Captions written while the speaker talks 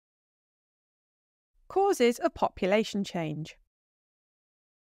Causes of population change.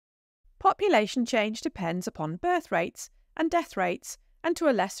 Population change depends upon birth rates and death rates, and to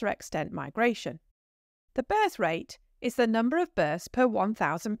a lesser extent migration. The birth rate is the number of births per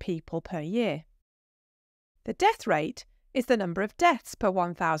 1,000 people per year. The death rate is the number of deaths per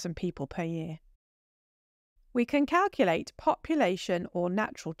 1,000 people per year. We can calculate population or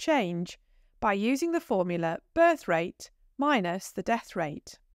natural change by using the formula birth rate minus the death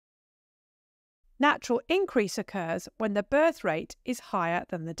rate. Natural increase occurs when the birth rate is higher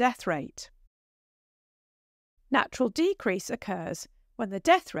than the death rate. Natural decrease occurs when the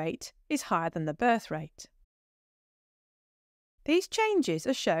death rate is higher than the birth rate. These changes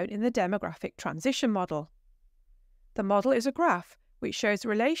are shown in the demographic transition model. The model is a graph which shows the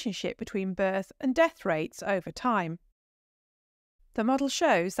relationship between birth and death rates over time. The model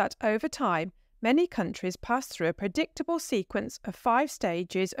shows that over time, many countries pass through a predictable sequence of 5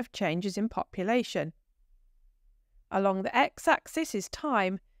 stages of changes in population. Along the x-axis is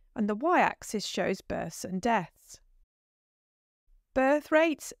time, and the y-axis shows births and deaths. Birth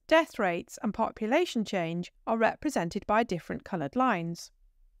rates, death rates, and population change are represented by different coloured lines.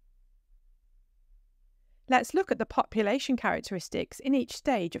 Let's look at the population characteristics in each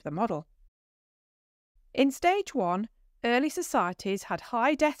stage of the model. In stage 1, early societies had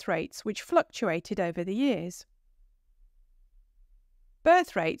high death rates which fluctuated over the years.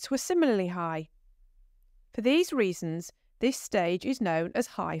 Birth rates were similarly high. For these reasons, this stage is known as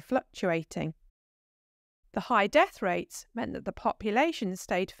high fluctuating. The high death rates meant that the population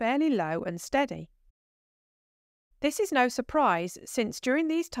stayed fairly low and steady. This is no surprise, since during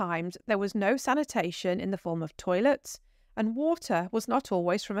these times there was no sanitation in the form of toilets, and water was not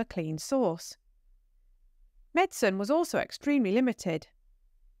always from a clean source. Medicine was also extremely limited.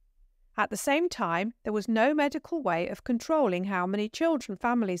 At the same time, there was no medical way of controlling how many children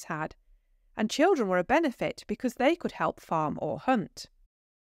families had, and children were a benefit because they could help farm or hunt.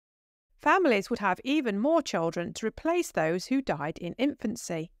 Families would have even more children to replace those who died in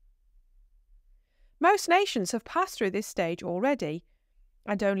infancy. Most nations have passed through this stage already,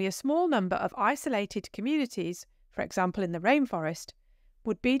 and only a small number of isolated communities, for example in the rainforest,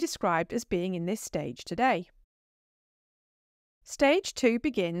 would be described as being in this stage today. Stage 2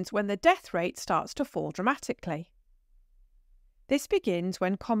 begins when the death rate starts to fall dramatically. This begins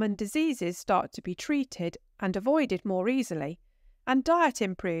when common diseases start to be treated and avoided more easily, and diet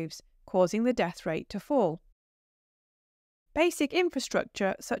improves, causing the death rate to fall. Basic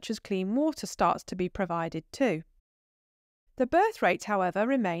infrastructure such as clean water starts to be provided too. The birth rate, however,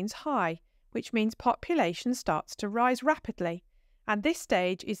 remains high, which means population starts to rise rapidly, and this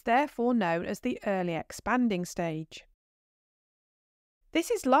stage is therefore known as the early expanding stage. This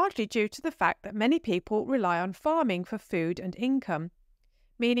is largely due to the fact that many people rely on farming for food and income,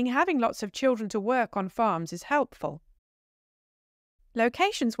 meaning having lots of children to work on farms is helpful.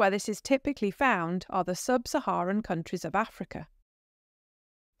 Locations where this is typically found are the sub-Saharan countries of Africa.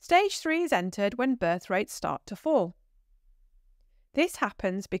 Stage 3 is entered when birth rates start to fall. This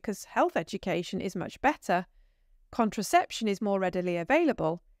happens because health education is much better, contraception is more readily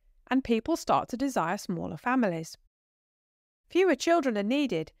available, and people start to desire smaller families. Fewer children are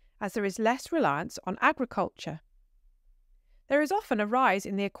needed as there is less reliance on agriculture. There is often a rise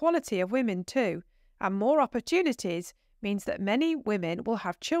in the equality of women too, and more opportunities means that many women will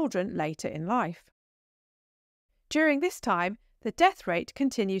have children later in life. During this time, the death rate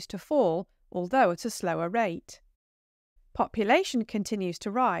continues to fall, although at a slower rate. Population continues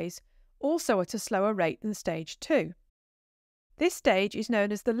to rise, also at a slower rate than stage 2. This stage is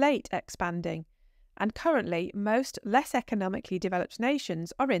known as the late expanding, and currently most less economically developed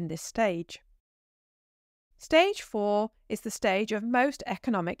nations are in this stage. Stage 4 is the stage of most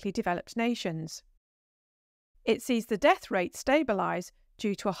economically developed nations. It sees the death rate stabilise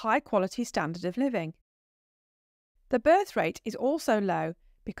due to a high-quality standard of living. The birth rate is also low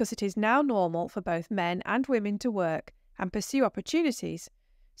because it is now normal for both men and women to work and pursue opportunities,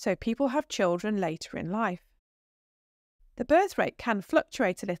 so people have children later in life. The birth rate can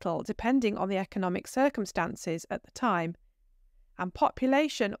fluctuate a little depending on the economic circumstances at the time, and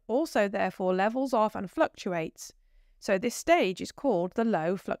population also therefore levels off and fluctuates, so this stage is called the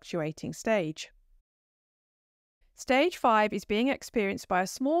low fluctuating stage. Stage 5 is being experienced by a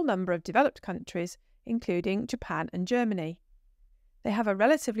small number of developed countries, including Japan and Germany. They have a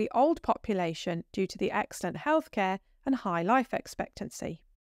relatively old population due to the excellent healthcare and high life expectancy.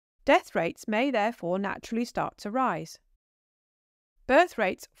 Death rates may therefore naturally start to rise. Birth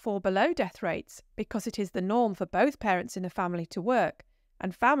rates fall below death rates because it is the norm for both parents in a family to work,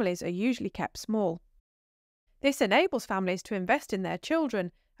 and families are usually kept small. This enables families to invest in their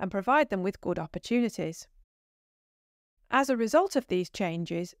children and provide them with good opportunities. As a result of these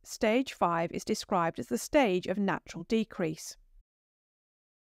changes, Stage 5 is described as the stage of natural decrease.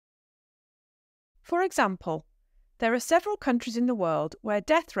 For example, there are several countries in the world where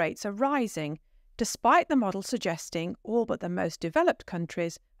death rates are rising, despite the model suggesting all but the most developed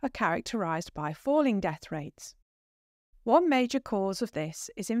countries are characterised by falling death rates. One major cause of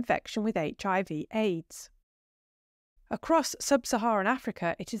this is infection with HIV/AIDS. Across sub-Saharan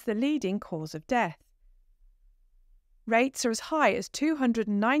Africa, it is the leading cause of death. Rates are as high as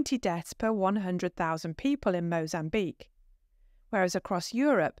 290 deaths per 100,000 people in Mozambique, whereas across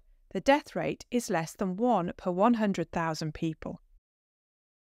Europe, the death rate is less than 1 per 100,000 people.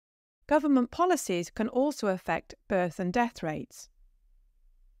 Government policies can also affect birth and death rates.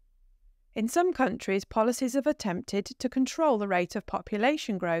 In some countries, policies have attempted to control the rate of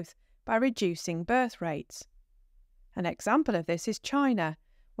population growth by reducing birth rates. An example of this is China,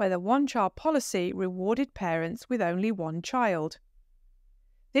 where the one-child policy rewarded parents with only one child.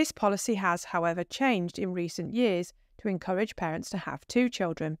 This policy has, however, changed in recent years to encourage parents to have 2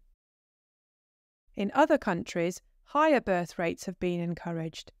 children. In other countries, higher birth rates have been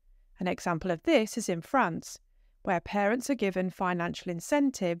encouraged. An example of this is in France, where parents are given financial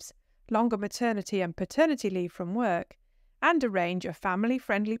incentives, longer maternity and paternity leave from work, and a range of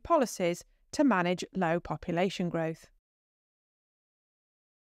family-friendly policies to manage low population growth.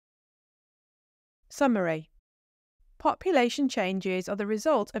 Summary. Population changes are the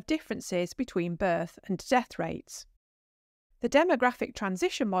result of differences between birth and death rates. The demographic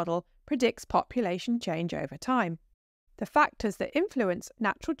transition model predicts population change over time. The factors that influence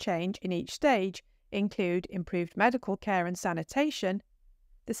natural change in each stage include improved medical care and sanitation,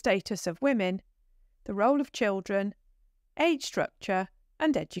 the status of women, the role of children, age structure,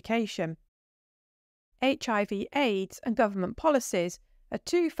 and education. HIV/AIDS and government policies are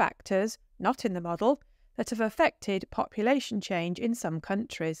 2 factors, not in the model, that have affected population change in some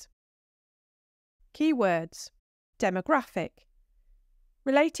countries. Keywords: demographic,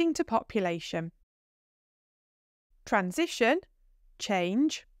 relating to population; transition,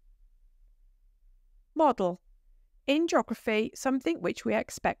 change; model, in geography, something which we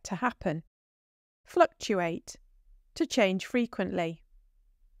expect to happen; fluctuate, to change frequently;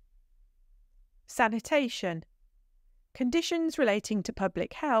 sanitation, conditions relating to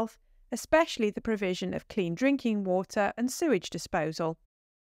public health, especially the provision of clean drinking water and sewage disposal;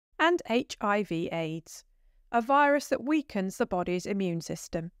 and HIV/AIDS, a virus that weakens the body's immune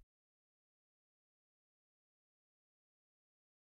system.